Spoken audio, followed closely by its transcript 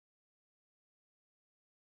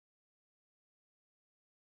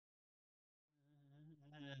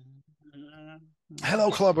Hello,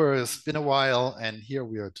 clubbers. Been a while, and here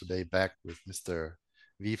we are today back with Mr.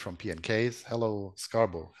 V from PNKs. Hello,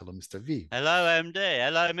 Scarborough. Hello, Mr. V. Hello, MD.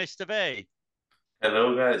 Hello, Mr. V.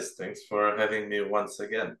 Hello, guys. Thanks for having me once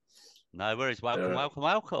again. No worries. Welcome, Uh, welcome,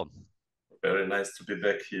 welcome. Very nice to be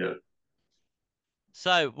back here.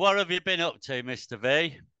 So, what have you been up to, Mr.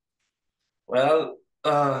 V? Well,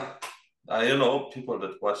 people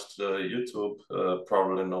that watched YouTube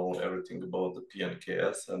probably know everything about the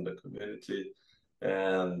PNKs and the community.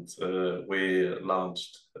 And we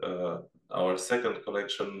launched our second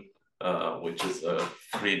collection, which is a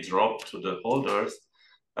free drop to the holders.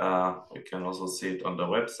 We can also see it on the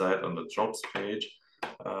website on the drops page.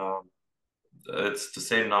 It's the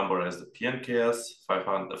same number as the PNKs,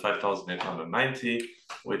 5,890,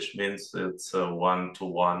 which means it's a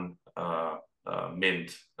one-to-one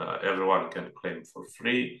mint. Everyone can claim for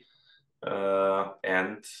free.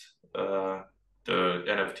 And the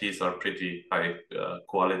NFTs are pretty high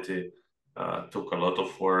quality, took a lot of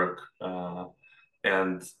work,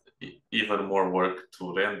 and even more work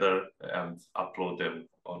to render and upload them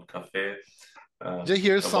on Cafe. Did you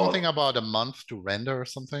hear something About about a month to render or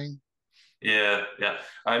something? Yeah.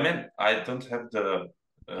 I mean, I don't have the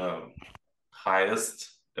highest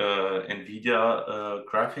NVIDIA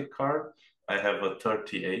graphic card. I have a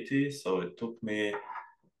 3080, so it took me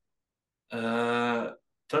uh,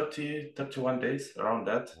 31 days around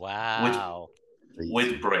that, with Wow. with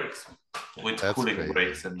Crazy. breaks, with That's cooling crazy.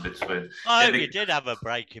 breaks in between. I Yeah, hope you did have a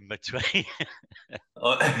break in between.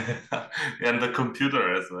 oh, and the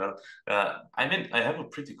computer as well. I mean, I have a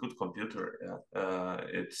pretty good computer. Yeah.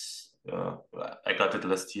 I got it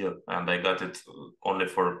last year, and I got it only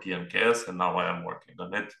for PNKs, and now I am working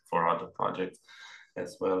on it for other projects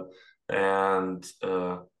as well. And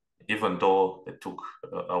even though it took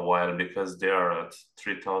a while because they are at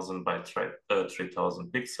 3,000 by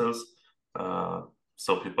 3,000 pixels, uh,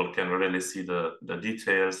 so people can really see the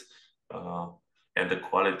details and the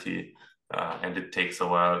quality. And it takes a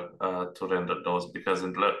while to render those because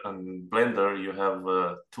in Blender you have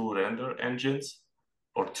two render engines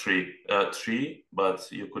or three, but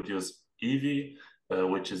you could use Eevee,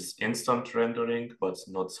 which is instant rendering but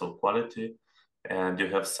not so quality, and you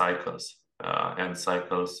have cycles, and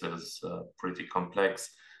cycles is pretty complex,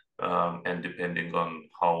 and depending on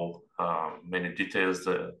how many details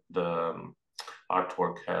the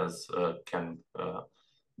artwork has, can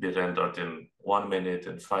be rendered in 1 minute,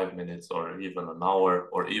 in 5 minutes, or even an hour,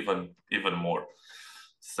 or even more.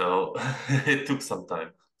 So it took some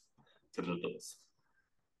time to do those.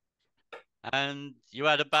 And you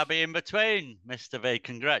had a baby in between, Mr. V.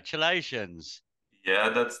 Congratulations. Yeah,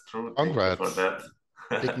 that's true. Thank you for Congrats. that.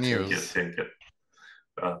 Big Thank you, news. thank you.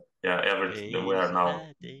 Yeah, everything. We He's are a now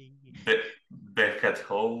daddy. back at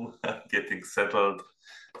home, getting settled.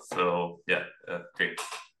 So yeah, thank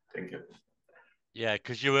you. Yeah,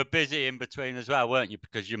 because you were busy in between as well, weren't you?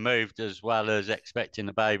 Because you moved as well as expecting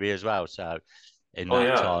a baby as well. So, in Oh that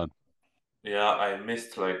yeah, time. yeah. I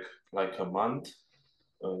missed like a month.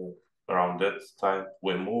 Around that time,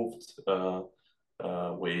 we moved.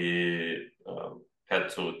 We had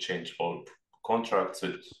to change all contracts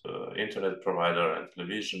with internet provider and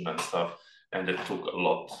television and stuff, and it took a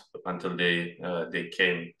lot until they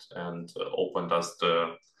came and opened us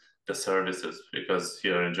the services, because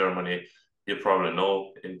here in Germany, you probably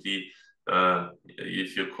know, indeed,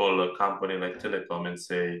 if you call a company like Telecom and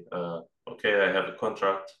say, okay, I have a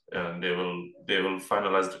contract, and they will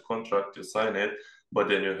finalize the contract, you sign it, but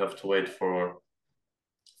then you have to wait for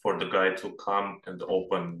the guy to come and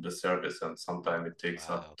open the service, and sometimes it takes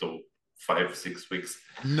up Wow. to 5 6 weeks.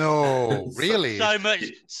 No, So really? So much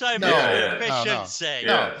No, yeah, no, no, efficiency.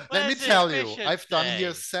 no. yeah, Let me Where's the tell you, I've done here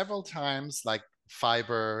efficiency? several times, like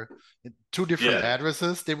fiber, two different yeah,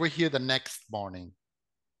 addresses. They were here the next morning.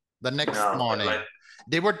 The next yeah. Like morning.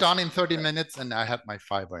 They were done in 30 minutes and I had my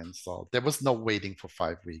fiber installed. There was no waiting for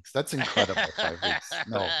 5 weeks. That's incredible, 5 weeks.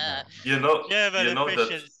 No, no, no. you German know that.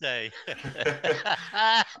 efficiency.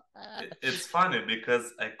 It's funny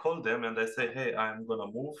because I call them and I say, "Hey, I'm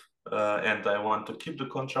gonna move, and I want to keep the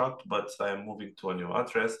contract, but I'm moving to a new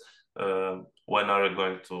address. When are you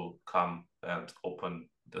going to come and open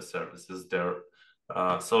the services there?"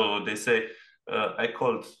 So they say, "I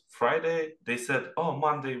called Friday. They said, oh,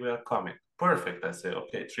 Monday we are coming." Perfect. I say,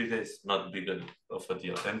 "Okay, 3 days, not big of a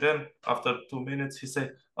deal." And then after 2 minutes, he said,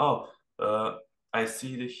 "Oh." I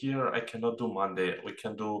see it here. I cannot do Monday. We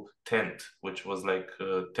can do 10th, which was like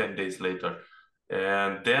 10 days later.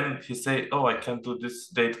 And then he say, "Oh, I can do this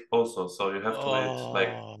date also." So you have to wait like,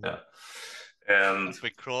 Oh, yeah. And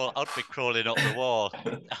I'd be crawling up the wall.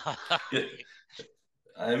 yeah,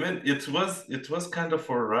 I mean, it was kind of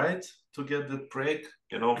all right, to get the break,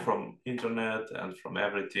 you know, from internet and from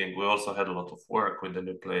everything. We also had a lot of work with the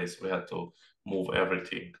new place. We had to move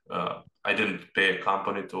everything. I didn't pay a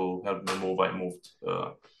company to help me move. I moved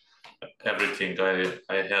everything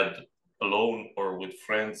I had alone or with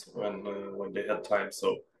friends when they had time.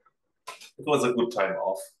 So it was a good time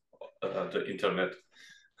off the internet,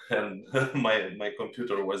 and my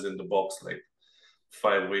computer was in the box like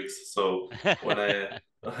 5 weeks. So when I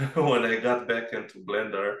when I got back into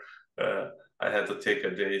Blender, uh, I had to take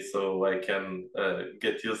a day so I can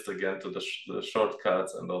get used again to the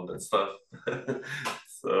shortcuts and all that stuff.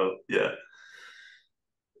 So yeah,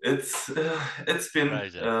 it's been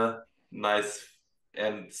Crazy. nice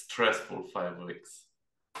and stressful 5 weeks.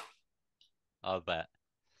 I'll bet.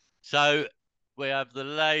 So we have the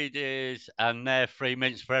ladies and their 3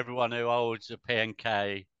 minutes for everyone who holds a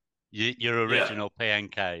PNK, your Yeah, original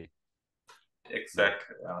PNK.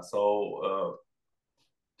 exactly. So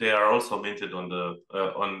they are also minted on the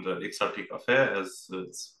XRP Cafe as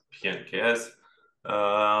it's PNKs.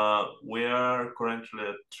 We are currently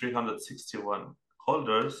at 361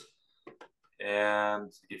 holders,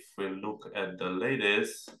 and if we look at the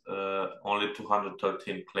latest, only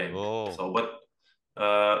 213 claimed. Oh. So, but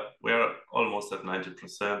we are almost at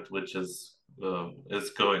 90%, which is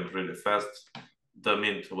going really fast. The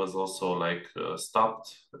mint was also like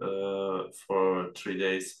stopped for 3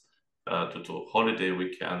 days due to holiday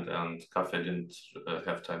weekend, and Cafe didn't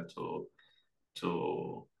have time to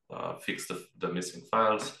fix the missing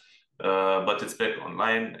files. But it's back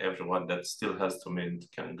online. Everyone that still has to mint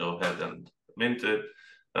can go ahead and mint it.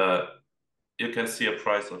 You can see a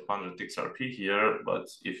price of 100 XRP here, but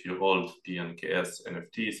if you hold PNKs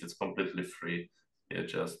NFTs, it's completely free. You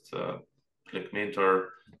just click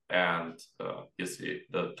minter, and you see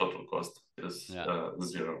the total cost is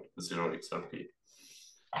zero XRP.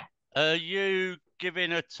 Are you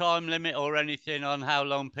giving a time limit or anything on how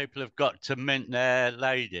long people have got to mint their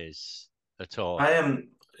ladies at all? I'm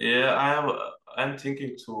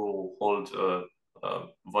thinking to hold a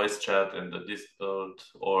voice chat in the Discord,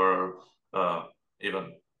 or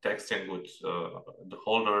even texting with the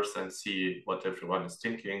holders and see what everyone is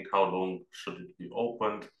thinking. How long should it be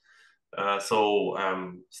opened? So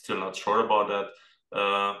I'm still not sure about that.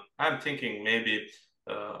 I'm thinking maybe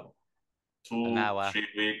 2-3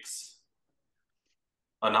 weeks,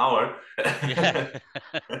 an hour. Yeah.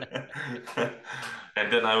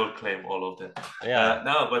 And then I will claim all of them. Yeah.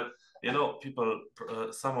 No, but you know, people,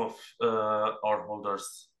 some of our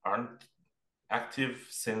holders aren't active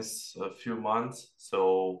since a few months,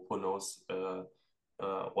 so who knows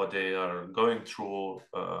what they are going through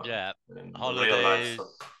Yeah. in real life. Holidays, So,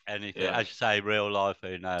 anything. yeah. As you say, real life,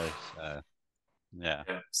 who knows? Yeah.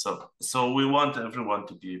 So we want everyone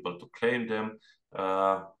to be able to claim them.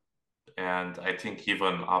 And I think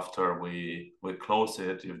even after we close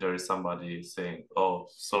it, if there is somebody saying, "Oh,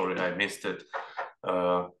 sorry, I missed it.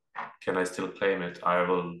 Can I still claim it?" I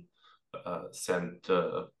will send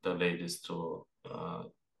the ladies to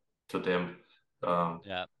them.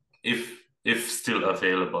 Yeah. If still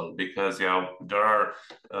available, because yeah, there are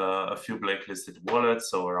a few blacklisted wallets,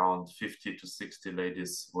 so around 50 to 60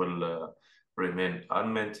 ladies will remain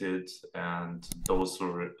unminted, and those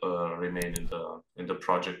who remain in the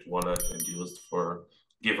project wallet and used for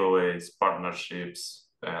giveaways, partnerships,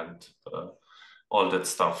 and all that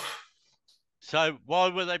stuff. So why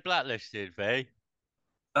were they blacklisted, V?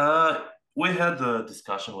 We had a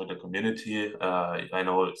discussion with the community. I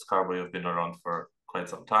know Scarborough have been around for quite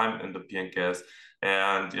some time in the PNKs,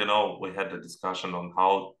 and you know, we had a discussion on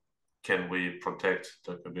how can we protect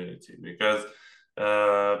the community, because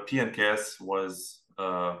PNKs was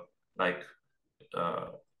like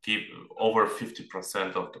give over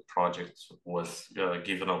 50% of the project was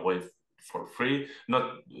given away for free,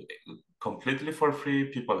 not completely for free.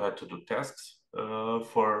 People had to do tasks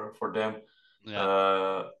for them.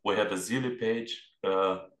 Yeah. We had a Zilli page,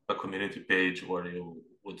 a community page where you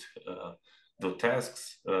would do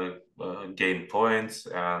tasks, gain points,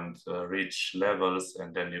 and reach levels,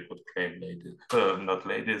 and then you could claim ladies, not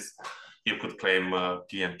ladies, you could claim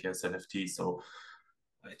PNKs NFT. So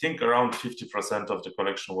I think around 50% of the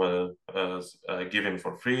collection were given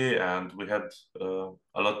for free, and we had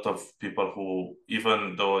a lot of people who,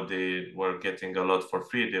 even though they were getting a lot for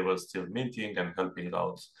free, they were still minting and helping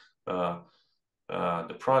out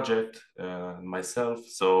the project and myself.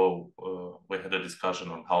 So we had a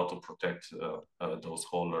discussion on how to protect those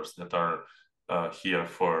holders that are here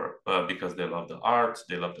for because they love the art,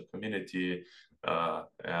 they love the community,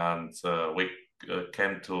 and we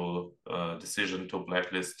came to a decision to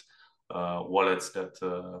blacklist wallets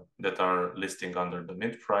that are listing under the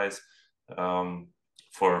mint price.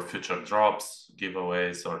 for future drops,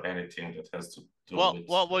 giveaways, or anything that has to do with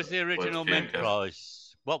what was the original mint PNKs.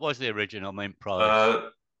 price? What was the original mint price?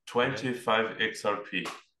 25 XRP.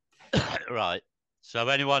 Right. So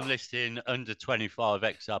anyone listing under 25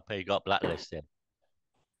 XRP got blacklisted.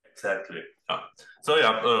 Exactly. So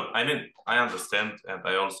yeah, I mean, I understand, and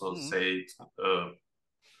I also say it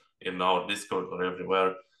in our Discord or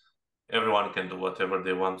everywhere. Everyone can do whatever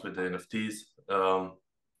they want with the NFTs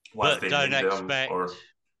once But they don't mint them, expect or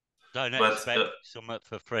but something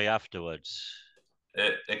for free afterwards.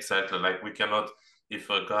 Exactly. Like we cannot, if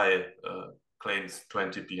a guy claims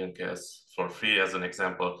 20 PNKs for free, as an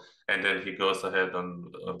example, and then he goes ahead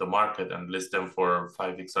on the market and lists them for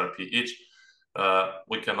 5 XRP each,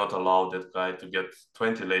 we cannot allow that guy to get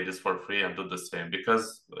 20 ladies for free and do the same,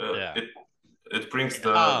 because it brings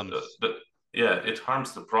it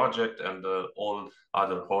harms the project and all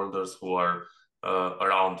other holders who are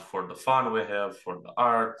around for the fun we have, for the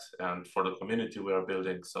art, and for the community we are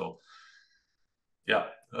building. So yeah,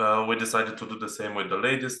 we decided to do the same with the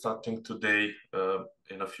ladies starting today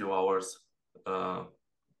in a few hours,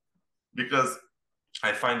 because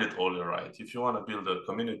I find it only right. If you want to build a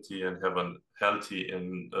community and have a healthy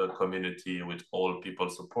community with all people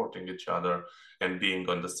supporting each other and being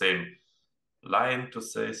on the same line, to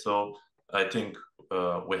say so, I think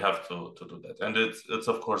we have to do that. And it's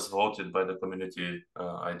of course voted by the community.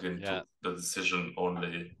 I didn't do the decision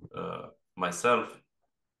only myself,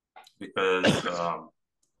 because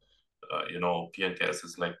you know, PNKs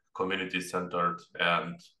is like community centered,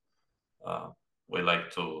 and we like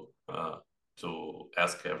to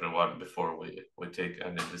ask everyone before we take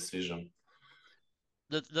any decision.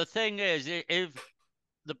 The thing is, if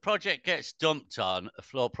the project gets dumped on a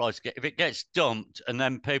floor price, if it gets dumped and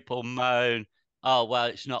then people moan, oh well,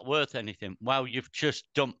 it's not worth anything. Well, you've just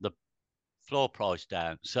dumped the floor price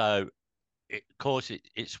down, so of course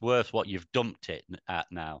it's worth what you've dumped it at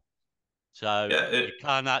now. So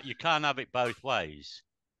you can't have it both ways.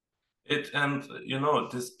 And you know,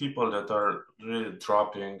 these people that are really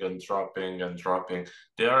dropping and dropping and dropping,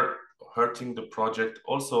 they are hurting the project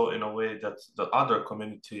also in a way that the other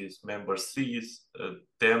communities members sees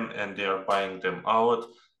them, and they are buying them out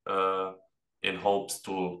in hopes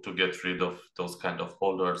to get rid of those kind of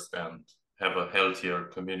holders and have a healthier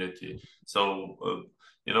community. So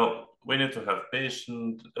you know, we need to have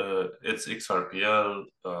patience. It's XRPL.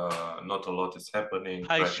 Not a lot is happening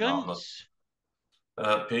right now.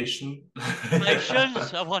 Not patient.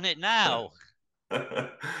 Patience, I want it now.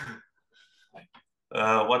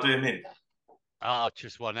 What do you mean? I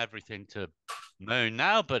just want everything to moon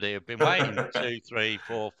now, buddy. I've been waiting 2, 3,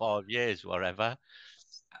 4, 5 years, whatever.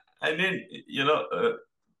 I mean,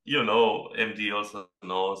 MD also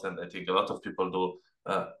knows, and I think a lot of people do.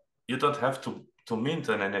 You don't have to mint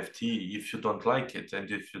an NFT if you don't like it, and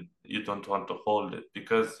if you don't want to hold it,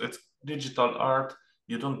 because it's digital art.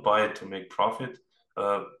 You don't buy it to make profit.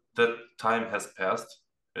 That time has passed.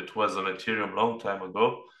 It was on Ethereum long time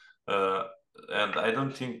ago, and I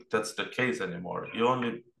don't think that's the case anymore. You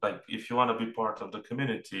only, like, if you want to be part of the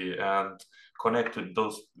community and connect with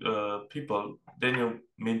those people, then you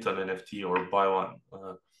mint an NFT or buy one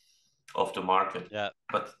off the market. Yeah.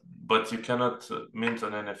 But you cannot mint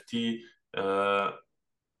an NFT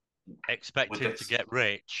expecting to get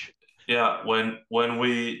rich. Yeah, when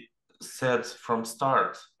we said from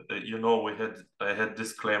start, you know, I had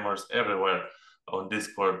disclaimers everywhere on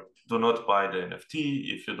Discord. Do not buy the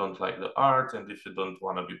NFT if you don't like the art and if you don't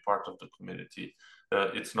want to be part of the community.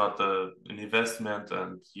 It's not an investment,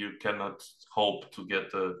 and you cannot hope to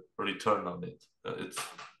get a return on it.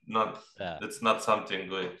 It's not something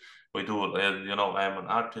we do. And you know, I am an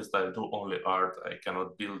artist. I do only art. I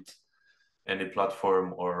cannot build any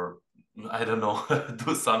platform, or I don't know,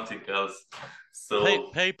 do something else. So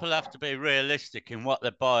people have to be realistic in what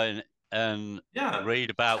they're buying and read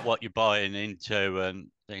about what you're buying into and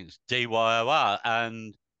things. DYOR,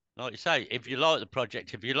 and like you say, if you like the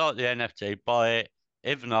project, if you like the NFT, buy it.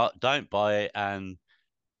 If not, don't buy it and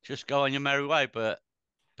just go on your merry way. But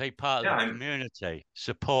be part of the community,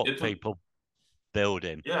 support people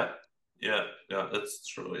building. Yeah, that's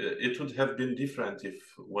true. It would have been different if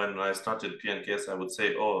when I started PNKs, I would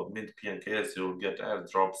say, oh, mint PNKs, you'll get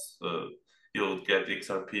airdrops, you'll get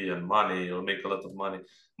XRP and money, you'll make a lot of money.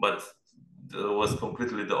 But it was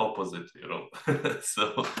completely the opposite, you know.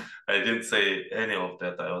 So I didn't say any of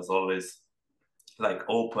that. I was always like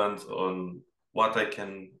open on what I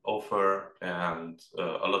can offer, and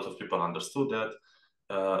a lot of people understood that.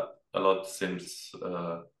 A lot seems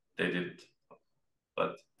they didn't.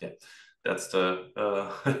 But yeah, that's the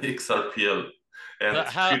XRPL and but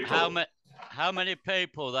crypto. How many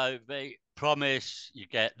people though? promise you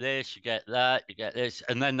get this, you get that, you get this,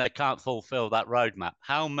 and then they can't fulfill that roadmap.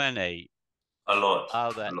 How many A lot,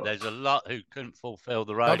 are there? a lot. There's a lot who couldn't fulfill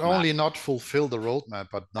the Not roadmap. only not fulfill the roadmap,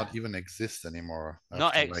 but not even exist anymore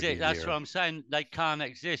Not after like a exist. That's year. what I'm saying. They can't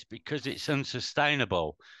exist because it's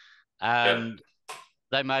unsustainable. Yeah. And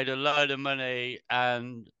they made a load of money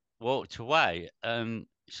and walked away. And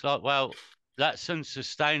it's like, well, that's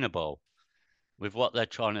unsustainable with what they're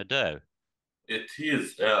trying to do. It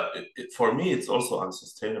is. For me, it's also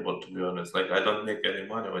unsustainable, to be honest. Like, I don't make any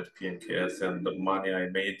money with PNKs, and the money I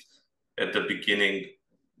made at the beginning,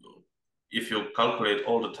 if you calculate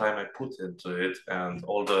all the time I put into it and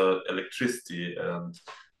all the electricity and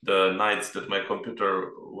the nights that my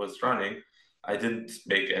computer was running, I didn't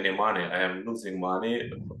make any money. I am losing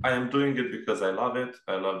money. I am doing it because I love it.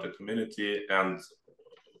 I love the community and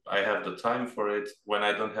I have the time for it. When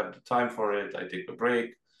I don't have the time for it, I take a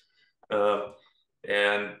break. Uh,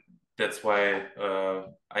 and that's why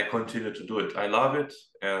I continue to do it. I love it,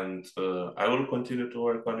 and I will continue to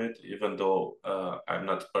work on it, even though I'm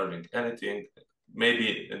not earning anything.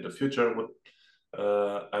 Maybe in the future,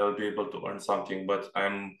 I will be able to earn something, but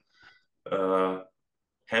I'm uh,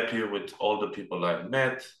 happy with all the people I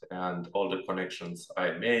met and all the connections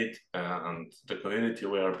I made and the community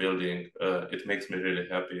we are building. It makes me really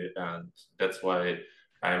happy, and that's why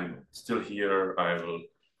I'm still here. I will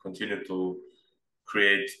continue to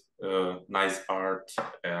create nice art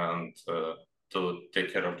and to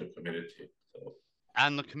take care of the community. So,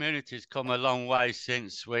 And the community's come a long way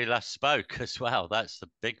since we last spoke as well. That's the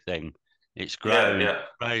big thing. It's yeah, grown yeah,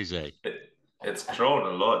 crazy. it's grown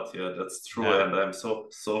a lot. Yeah, that's true, Yeah. and I'm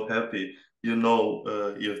so happy. You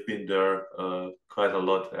know, you've been there quite a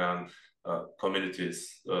lot, and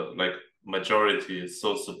communities like majority is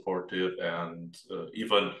so supportive, and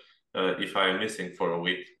even if I'm missing for a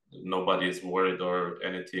week, nobody is worried or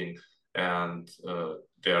anything, and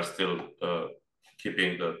they are still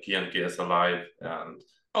keeping the PNKs alive, and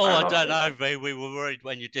Oh, I I love don't that. know, V. We were worried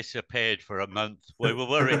when you disappeared for a month. We were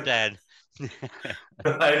worried then.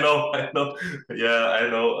 I know, I know. Yeah, I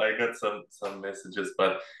know. I got some messages,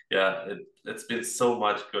 but yeah, it's been so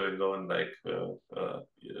much going on, like yeah,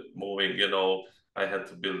 moving. You know, I had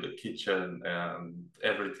to build a kitchen and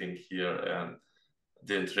everything here, and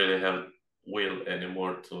didn't really have will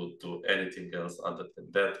anymore to do anything else other than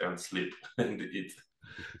that and sleep and eat.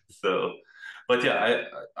 So, but yeah,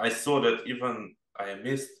 I saw that even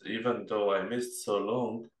though I missed so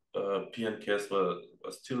long, PNKs were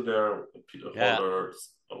still there. Yeah. Holders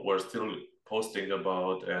were still posting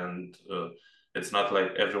about, and it's not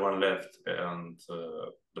like everyone left and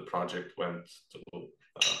the project went to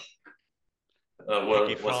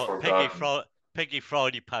was forgotten. Piggy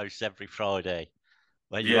Friday posts every Friday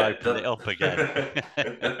when you Yeah, open it up again.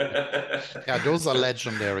 Yeah, those are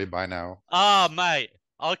legendary by now. Oh, mate,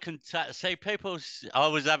 I can see people. I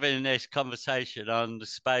was having this conversation on the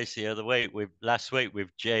space the other week with last week with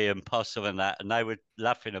G and Possum and that, and they were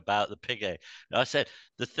laughing about the piggy. And I said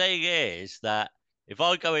the thing is that if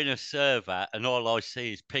I go in a server and all I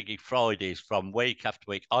see is Piggy Fridays from week after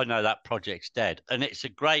week, I know that project's dead, and it's a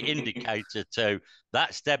great indicator to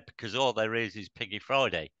that's dead because all there is Piggy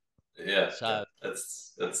Friday. Yeah, yeah, So,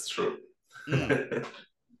 that's true. mm.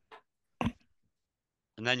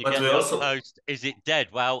 And then you But get we the odd also post, is it dead?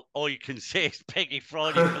 Well, all you can see is Piggy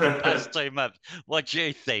Friday for the past 2 months. What do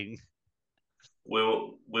you think?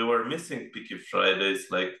 we were missing Picky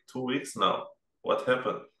Fridays like 2 weeks now. What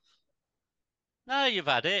happened? No, you've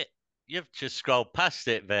had it. You've just scrolled past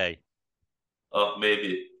it, V. Oh,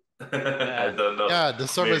 maybe. I Yeah. don't know. Yeah, the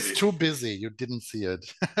server is Maybe. too busy. You didn't see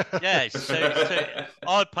it. Yeah, so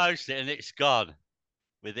I post it and it's gone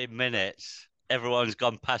within minutes. Everyone's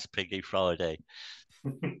gone past Piggy Friday.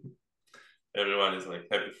 Everyone is like,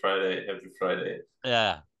 Happy Friday, Happy Friday.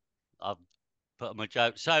 Yeah, I've put on my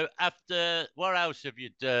joke. So after, what else have you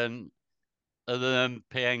done other than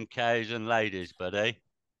PNKs and ladies, buddy?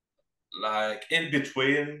 Like in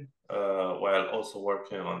between, while also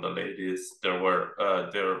working on the ladies, there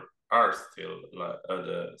are still like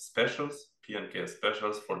the specials, PNK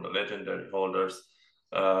specials for the legendary holders.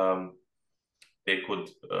 Um, they could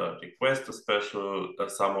request a special.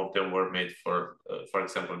 Some of them were made for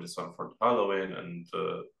example, this one for Halloween and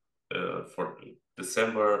for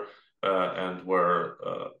December, and were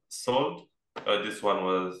sold. This one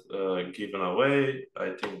was given away. I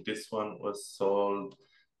think this one was sold,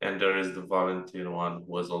 and there is the Valentine one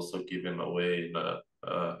who was also given away in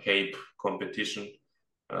a Hape competition.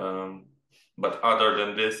 Um, but other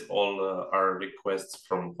than this, all are requests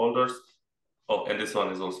from holders. Oh, and this one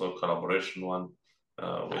is also a collaboration one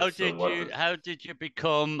with what How did you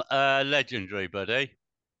become legendary, buddy?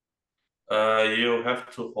 You have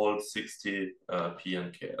to hold 60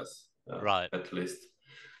 PNKs Right. at least.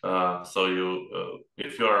 So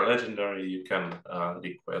if you are a legendary, you can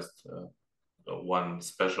request one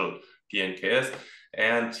special PNKs.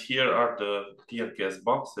 And here are the PNKs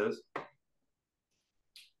boxes.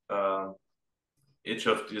 Each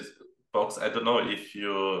of these box, I don't know if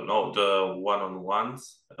you know the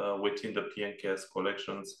one-on-ones within the PNKs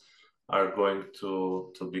collections are going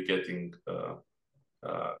to be getting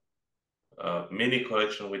a mini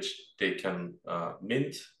collection which they can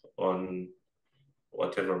mint on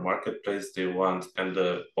whatever marketplace they want, and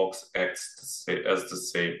the box acts as the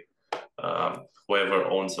same. Whoever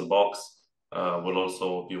owns a box will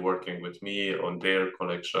also be working with me on their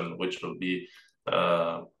collection, which will be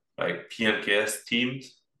like PNKs themed,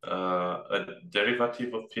 a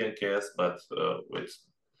derivative of PNKs, but with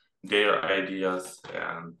their ideas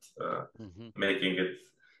and making it,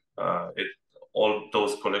 all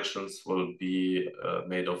those collections will be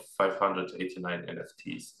made of 589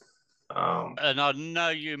 NFTs. And I know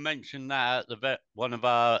you mentioned that at one of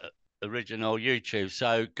our original YouTube,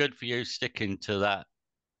 so good for you sticking to that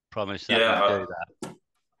promise that you do that.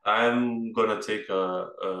 I'm gonna take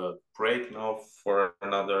a break now for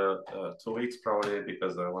another 2 weeks probably,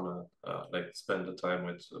 because I wanna like spend the time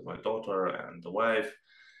with my daughter and the wife.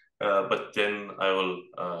 But then I will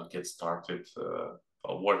get started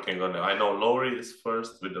working on it. I know Lori is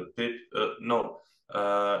first with the pip. No,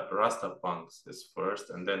 Rasta Punks is first,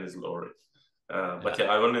 and then is Lori. But yeah,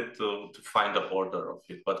 I wanted to find the order of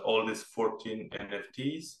it. But all these 14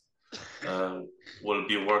 NFTs will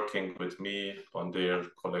be working with me on their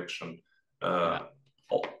collection.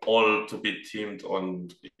 All to be themed on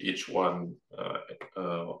each one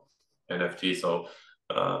NFT. So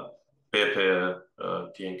Pepe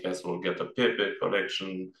PNKs will get a Pepe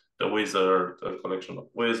collection, the Wizard, a collection of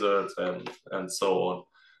Wizards, and so on.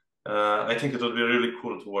 I think it would be really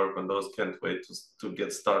cool to work on those. Can't wait to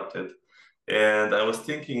get started. And I was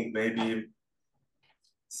thinking maybe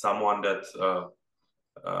someone that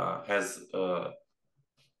has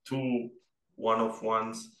two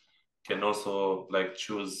one-of-ones can also like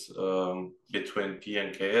choose between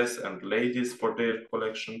PNKs and ladies for their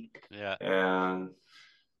collection. Yeah. And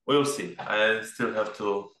we'll see. I still have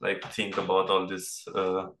to like think about all these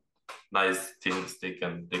nice things they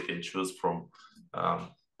can choose from.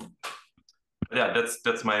 Yeah,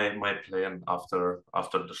 that's my plan after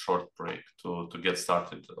the short break to get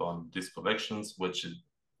started on these collections, which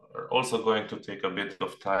are also going to take a bit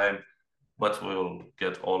of time, but we'll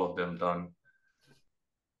get all of them done.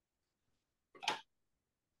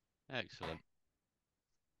 Excellent.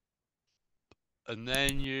 And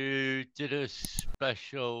then you did a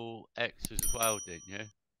special X as well, didn't you?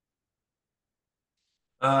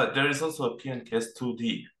 There is also a PNKs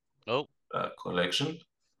 2D collection,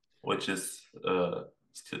 which is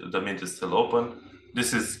still, the mint is still open.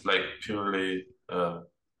 This is like purely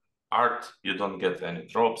art. You don't get any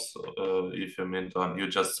drops if you mint on. You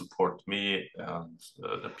just support me and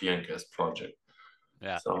the PNKs project.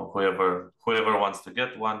 Yeah. So whoever wants to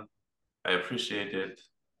get one, I appreciate it.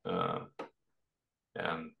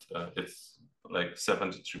 And it's like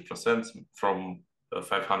 73% from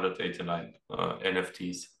 589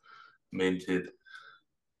 NFTs minted.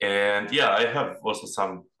 And yeah, I have also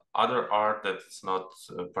some other art that is not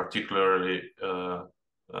particularly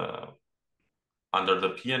under the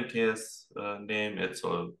PNKs name. It's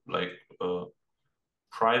like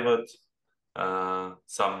private,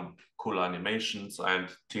 some cool animations. I'm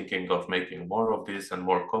thinking of making more of this and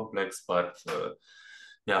more complex, but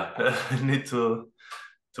yeah, I need to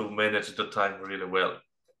manage the time really well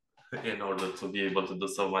in order to be able to do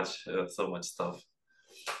so much stuff.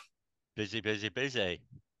 Busy.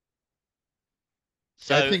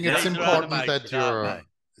 So I think it's important that you're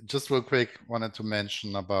just real quick wanted to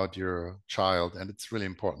mention about your child, and it's really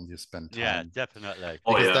important you spend time. Yeah, definitely.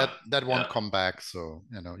 Because that won't come back. So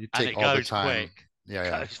you take all the time. Quick. Yeah,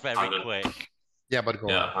 it goes very quick. Yeah, but go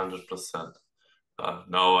on. 100%.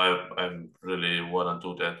 No, I really want to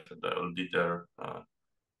do that, and I will be there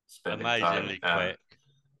spending amazingly time. Quick.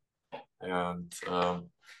 And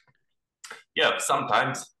yeah,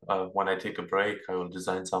 sometimes when I take a break, I will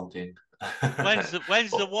design something.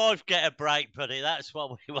 When's the wife get a break, buddy? That's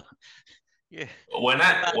what we want. Yeah. When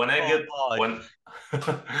I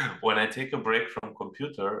take a break from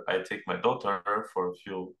computer, I take my daughter for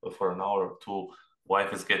an hour or two.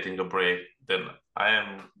 Wife is getting a break, then I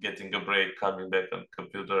am getting a break, coming back on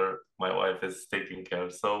computer. My wife is taking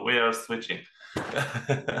care, so we are switching.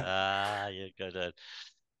 You're good.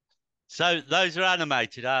 So those are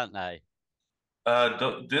animated, aren't they?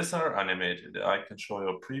 These are animated. I can show you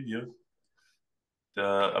a preview.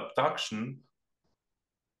 the abduction,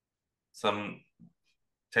 some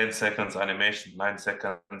 10 seconds animation, 9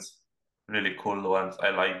 seconds, really cool ones. I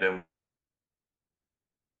like them.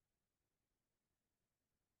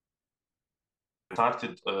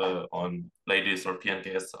 Started on ladies or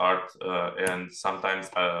PNKs art, and sometimes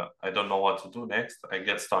I don't know what to do next. I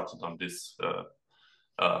get started on this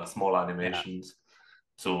small animations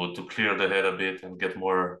to clear the head a bit and get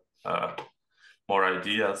more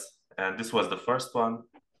ideas. And this was the first one.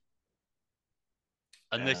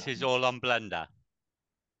 And this is all on Blender.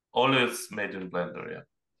 Always made in Blender,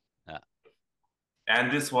 yeah.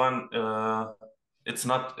 And this one, it's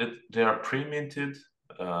not. They are pre-minted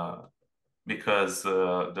because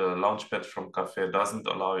the launchpad from Cafe doesn't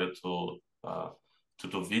allow you to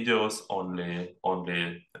do videos, only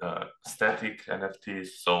static NFTs.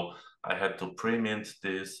 So I had to pre-mint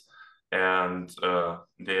this, and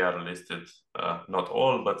they are listed. Not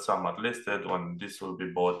all, but some are listed. When this will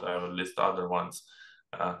be bought, I will list other ones.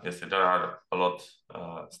 Yes, there are a lot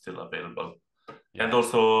still available. Yeah. And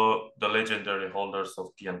also the legendary holders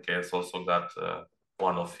of PNKs also got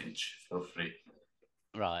one of each for free.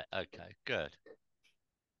 Right, okay, good.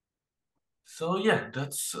 So yeah,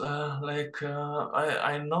 that's I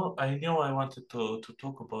knew I wanted to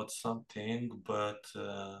talk about something, but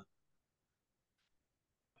I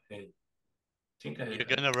think you're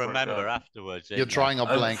gonna remember afterwards. You're drawing a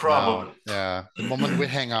blank now. Yeah, the moment we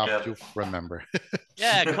hang up, you remember.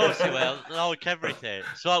 Yeah, of course you will. Like everything.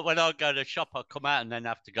 It's like when I go to shop, I come out and then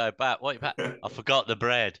have to go back. What about? I forgot the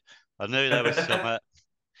bread. I knew there was some.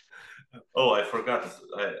 Oh, I forgot.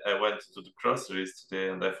 I went to the groceries today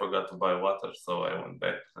and I forgot to buy water, so I went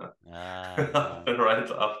back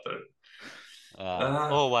right after.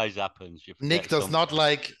 Always happens. Nick does not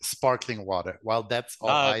like sparkling water. Well, that's all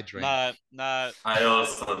I drink. No. I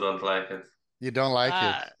also don't like it. You don't like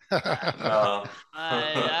it? No.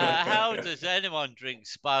 How does anyone drink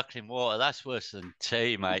sparkling water? That's worse than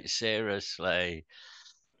tea, mate. Seriously.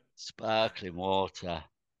 Sparkling water.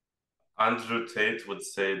 Andrew Tate would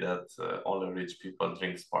say that only rich people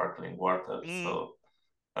drink sparkling water. So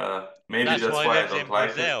maybe that's why I don't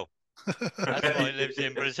like Brazil. That's why he lives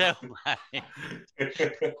in Brazil, mate.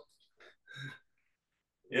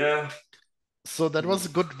 Yeah. So that was a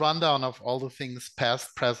good rundown of all the things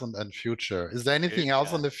past, present, and future. Is there anything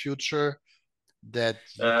else in the future that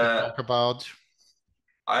you can talk about?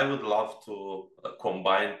 I would love to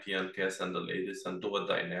combine PNKs and the ladies and do a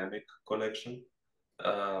dynamic collection.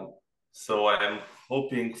 So I am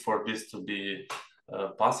hoping for this to be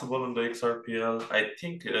possible in the XRPL. I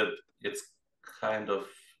think it's kind of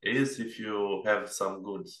is if you have some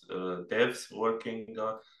good devs working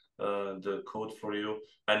the code for you.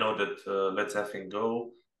 I know that Let's Effing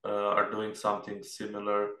Go are doing something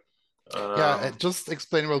similar. Yeah, just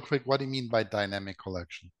explain real quick what do you mean by dynamic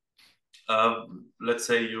collection? Let's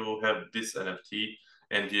say you have this NFT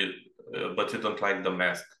and but you don't like the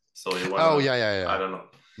mask, so you want. Oh yeah. I don't know.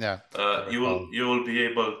 Yeah. You will be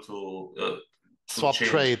able to swap change,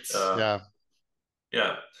 traits.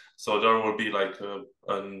 Yeah. So there will be like a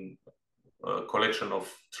collection of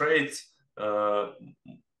traits.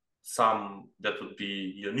 Some that would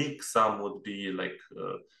be unique. Some would be like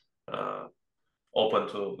open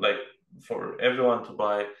to like for everyone to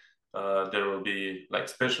buy. There will be like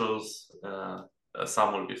specials.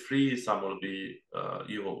 Some will be free. Some will be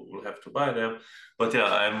you will have to buy them. But yeah,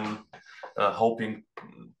 I'm hoping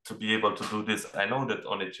to be able to do this. I know that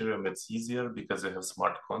on Ethereum it's easier because you have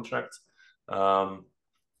smart contracts,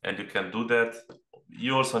 and you can do that.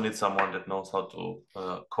 You also need someone that knows how to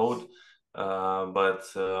code, but.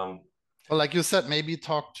 Well, like you said, maybe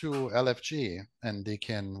talk to LFG and they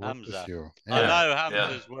can work with you. Yeah. I know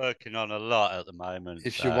Hamza's working on a lot at the moment.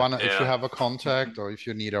 If you want, if you have a contact or if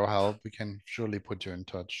you need our help, we can surely put you in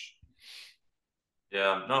touch.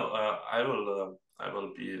 Yeah, no, I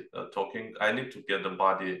will be talking. I need to get the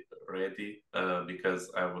body ready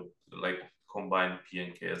because I would like combine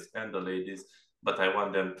PNKs and the ladies, but I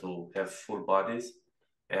want them to have full bodies,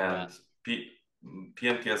 and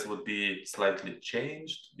PNKs would be slightly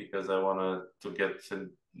changed because I want to get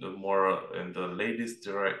more in the ladies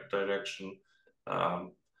direction,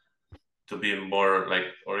 to be more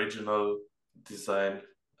like original design.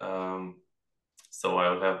 So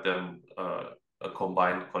I'll have them a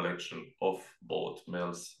combined collection of both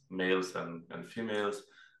males and females,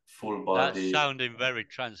 full body. That's sounding very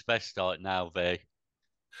transvestite now, V.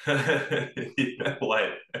 Yeah,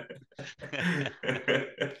 why?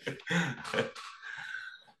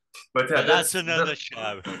 But yeah, that's another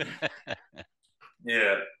show.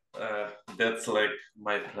 Yeah, that's like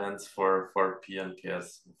my plans for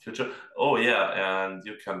PNKs future. Oh yeah, and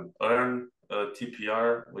you can earn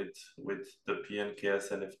TPR with the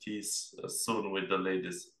PNKs NFTs soon with the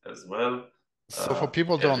ladies as well. So for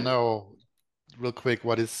people who don't know, real quick,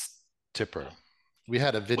 what is Tipper? We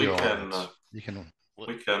had a video on it. We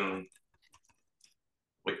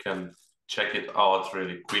can check it out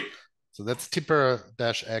really quick. So that's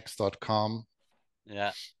tipper-x.com.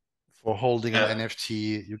 Yeah. For holding an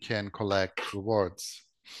NFT, you can collect rewards.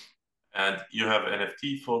 And you have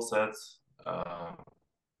NFT full sets.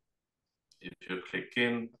 If you click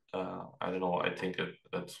in, I don't know, I think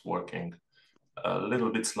it's working a little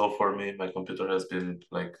bit slow for me. My computer has been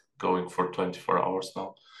like going for 24 hours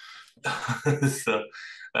now. So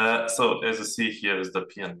as you see here is the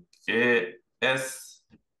PNKs,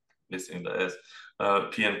 missing the S,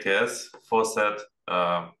 PNKs faucet.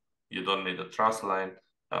 You don't need a trust line.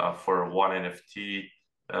 For one NFT,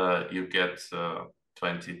 you get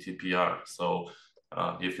 20 TPR. So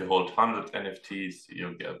if you hold 100 NFTs,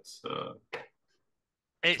 you get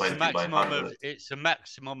it's 20 a maximum by 100. It's a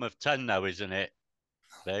maximum of 10 now, isn't it?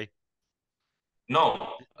 Lee?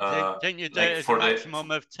 No. Didn't you do like it as a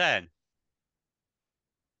maximum of 10?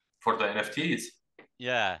 For the NFTs?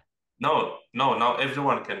 Yeah. No, now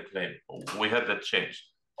everyone can claim. We had that change.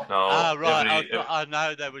 Now, right. I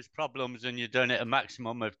know there was problems and you're doing it a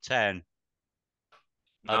maximum of 10.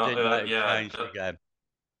 I didn't know it changed again.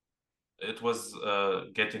 It was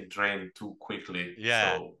getting drained too quickly,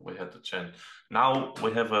 yeah. So we had to change. Now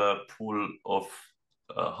we have a pool of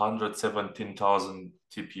 117,000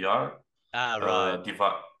 TPR. Right.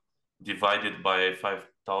 Divided by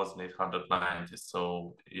 5,890.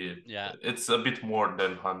 So it's a bit more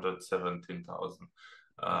than 117,000.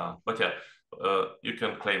 But yeah, you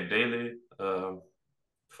can claim daily.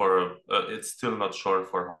 For it's still not sure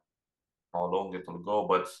for how long it will go,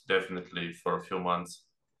 but definitely for a few months.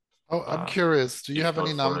 Oh, I'm curious. Do you have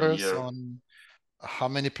any numbers on how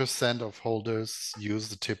many % of holders use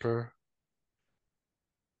the Tipper?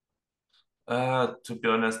 To be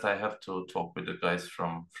honest, I have to talk with the guys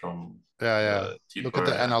from Tipper. Look at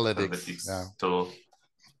the analytics. To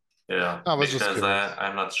because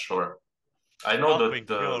I'm not sure. I know I've that been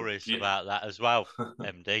curious about that as well,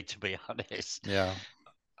 MD. To be honest. Yeah.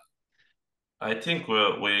 I think they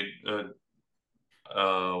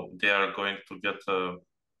are going to get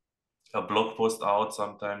a blog post out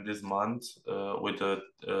sometime this month with the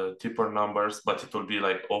Tipper numbers, but it will be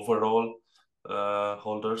like overall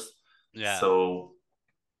holders. Yeah. So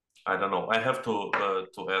I don't know. I have to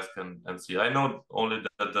ask and see. I know only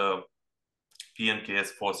that the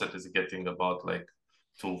PNKs faucet is getting about like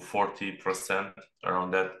to 40%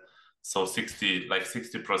 around that. So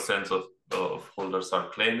 60% of holders are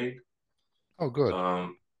claiming. Oh, good.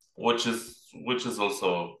 Which is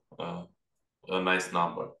also a nice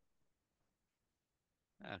number.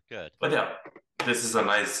 Good. But yeah, this is a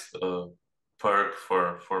nice perk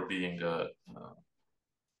for being a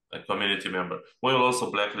community member. We will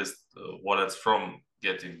also blacklist wallets from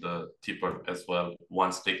getting the Tipper as well.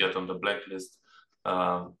 Once they get on the blacklist,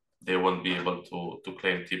 they won't be able to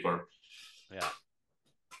claim Tipper. Yeah.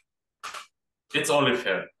 It's only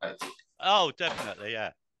fair, I think. Oh, definitely,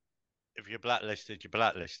 yeah. If you're blacklisted, you're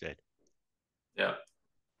blacklisted. Yeah.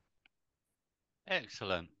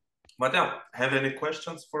 Excellent. Madam, have any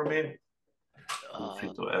questions for me? Feel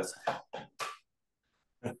free to ask.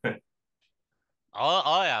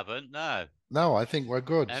 I haven't, no. No, I think we're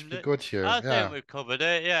good. We're good here. I think we've covered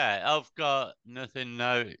it, yeah. I've got nothing,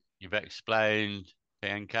 no. You've explained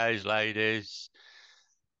PNKs, ladies.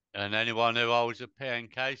 And anyone who holds a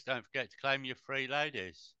PNKs, don't forget to claim your free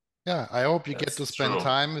ladies. Yeah, I hope you get to spend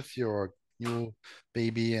time with your new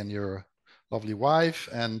baby and your lovely wife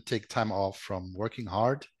and take time off from working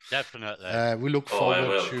hard. Definitely. We look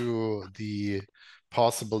forward to the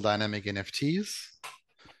possible dynamic NFTs.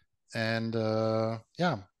 And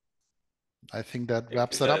yeah, I think that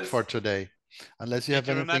wraps it up for today. Unless you have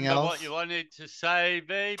anything else. Remember what you wanted to say,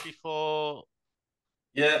 V, before?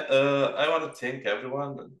 Yeah, I want to thank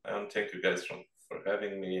everyone. I want to thank you guys for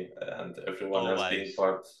having me and everyone else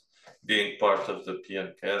being part of the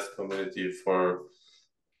PNKs community for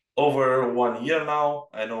over 1 year now.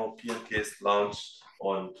 I know PNKs launched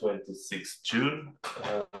on 26th June.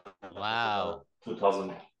 Wow.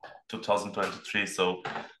 2023. So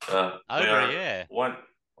over a year.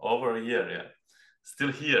 Over a year, yeah.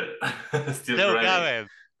 Still here. Still going.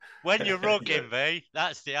 When you're rugging, V,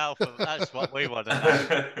 that's the alpha. That's what we want to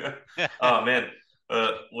know. Oh man,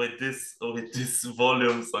 with this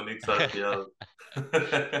volumes on XRPL.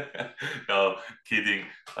 No, kidding.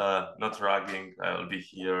 Not ragging. I'll be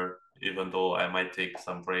here, even though I might take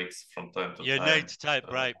some breaks from time to time. You need to take a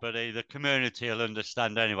break, buddy. The community will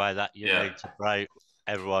understand anyway that you need to break.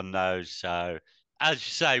 everyone knows. So, as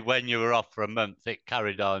you say, when you were off for a month, it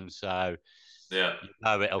carried on. So, yeah, you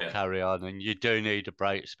know it'll carry on, and you do need a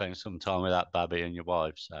break, spend some time with that baby and your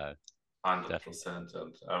wife. So, 100%,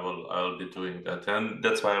 and I will be doing that, and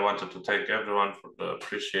that's why I wanted to thank everyone for the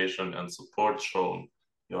appreciation and support shown.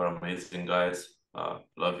 You're amazing guys.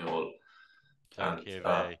 Love you all. Thank you,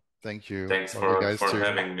 V. Thank you. Thanks Love you guys for too.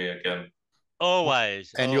 having me again.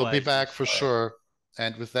 Always. And always. you'll be back for sure.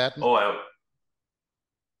 And with that, oh,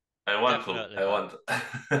 I want Definitely to. I want to.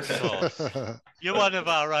 Of course. You're one of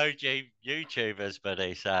our OG YouTubers,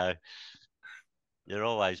 buddy. So you're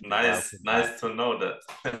always nice. welcome Nice back. to know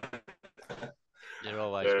that. You're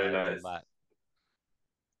always very welcome nice. back.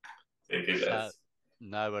 Thank you guys. So,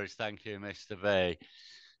 no worries. Thank you, Mr. V.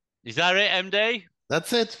 Is that it, MD?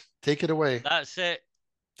 That's it. Take it away. That's it.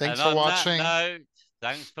 Thanks for watching. That note,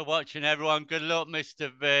 thanks for watching, everyone. Good luck,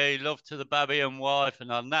 Mr. V. Love to the baby and wife.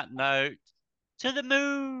 And on that note, to the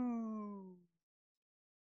moon.